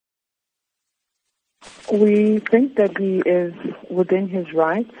We think that he is within his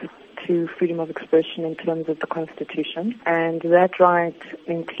rights to freedom of expression in terms of the Constitution, and that right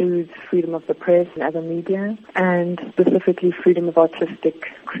includes freedom of the press and other media, and specifically freedom of artistic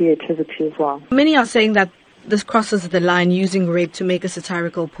creativity as well. Many are saying that this crosses the line using rape to make a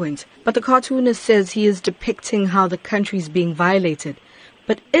satirical point, but the cartoonist says he is depicting how the country is being violated.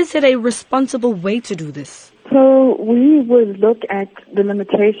 But is it a responsible way to do this? So we would look at the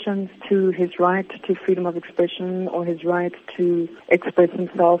limitations to his right to freedom of expression or his right to express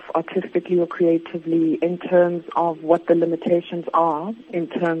himself artistically or creatively in terms of what the limitations are in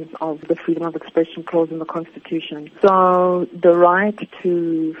terms of the freedom of expression clause in the Constitution. So the right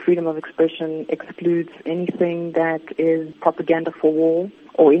to freedom of expression excludes anything that is propaganda for war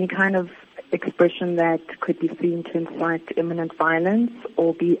or any kind of expression that could be seen to incite imminent violence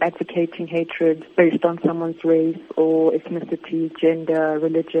or be advocating hatred based on someone's race or ethnicity, gender,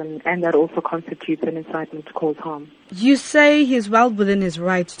 religion, and that also constitutes an incitement to cause harm. You say he's well within his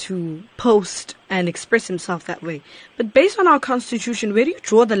right to post and express himself that way. But based on our Constitution, where do you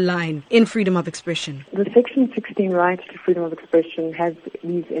draw the line in freedom of expression? The Section 16 right to freedom of expression has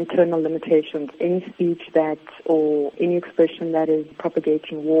these internal limitations. Any speech that or any expression that is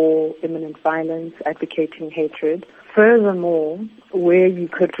propagating war, imminent violence, advocating hatred. Furthermore, where you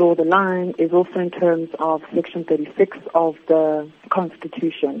could draw the line is also in terms of Section 36 of the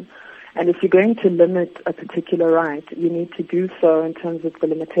Constitution. And if you're going to limit a particular right, you need to do so in terms of the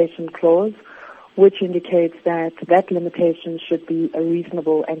limitation clause, which indicates that that limitation should be a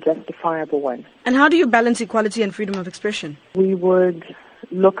reasonable and justifiable one. And how do you balance equality and freedom of expression? We would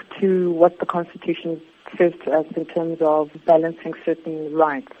look to what the Constitution says to us in terms of balancing certain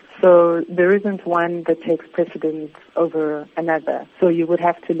rights. So there isn't one that takes precedence over another. So you would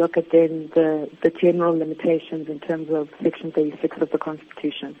have to look at then the general limitations in terms of Section 36 of the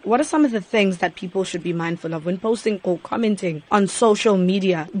Constitution. What are some of the things that people should be mindful of when posting or commenting on social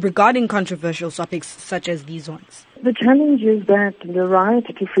media regarding controversial topics such as these ones? The challenge is that the right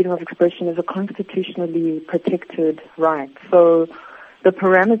to freedom of expression is a constitutionally protected right. So the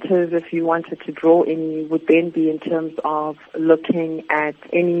parameters, if you wanted to draw any, would then be in terms of looking at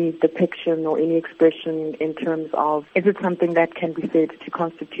any depiction or any expression in terms of, is it something that can be said to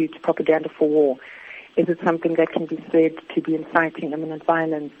constitute propaganda for war? Is it something that can be said to be inciting imminent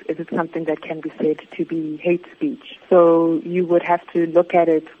violence? Is it something that can be said to be hate speech? So you would have to look at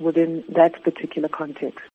it within that particular context.